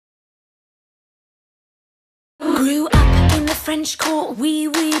Grew up in the French court, oui,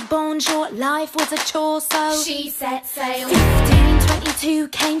 bonjour. Life was a chore, so she set sail. 1522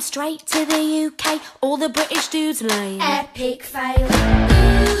 came straight to the UK. All the British dudes lame. Epic fail.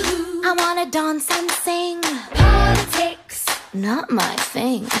 Ooh, I wanna dance and sing. Politics, not my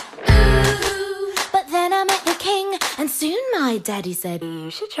thing. ooh. But then I met the king, and soon my daddy said, you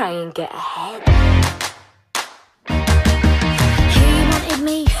should try and get ahead. He wanted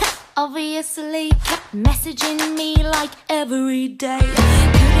me, obviously, kept messaging me like every day.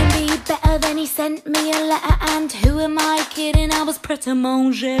 Couldn't be better than he sent me a letter, and who am I kidding, I was prêt à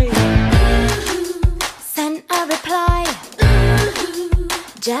manger. Ooh. Sent a reply, Ooh.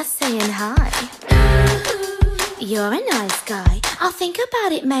 just saying hi. Ooh. You're a nice guy, I'll think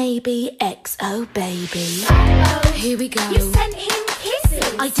about it maybe. XO baby. Uh-oh. Here we go. You sent him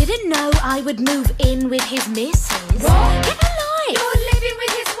kisses. I didn't know I would move in with his missus. What? Get a life. You're living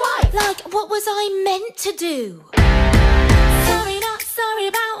with his wife. Like, what was I meant to do? Sorry, not sorry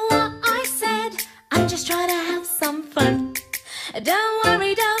about what I said. I'm just trying to have some fun. Don't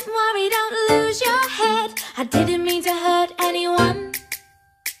worry, don't lose your head. I didn't mean to hurt anyone.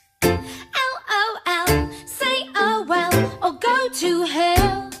 LOL, say oh well, or go to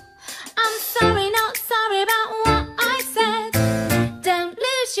hell. I'm sorry, not sorry about what I said. Don't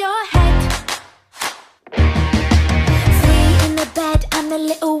lose your head. 3 in the bed and the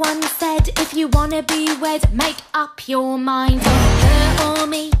little one said, if you wanna be wed, make up your mind. Her or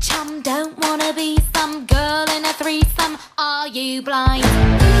me, chum, don't wanna be some girl in a threesome. Are you blind?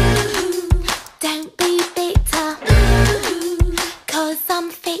 Ooh. Don't be bitter, Ooh. 'cause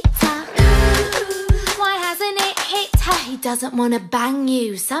I'm fitter. Ooh. Why hasn't it hit her? He doesn't wanna bang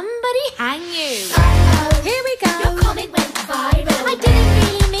you. Somebody hang you. Uh-oh. Here we go. Your comment went viral. I didn't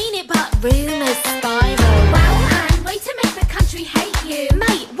really mean it, but rumours spiral. Wow, and way to make the country hate you.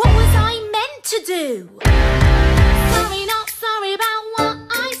 Mate, what was I meant to do?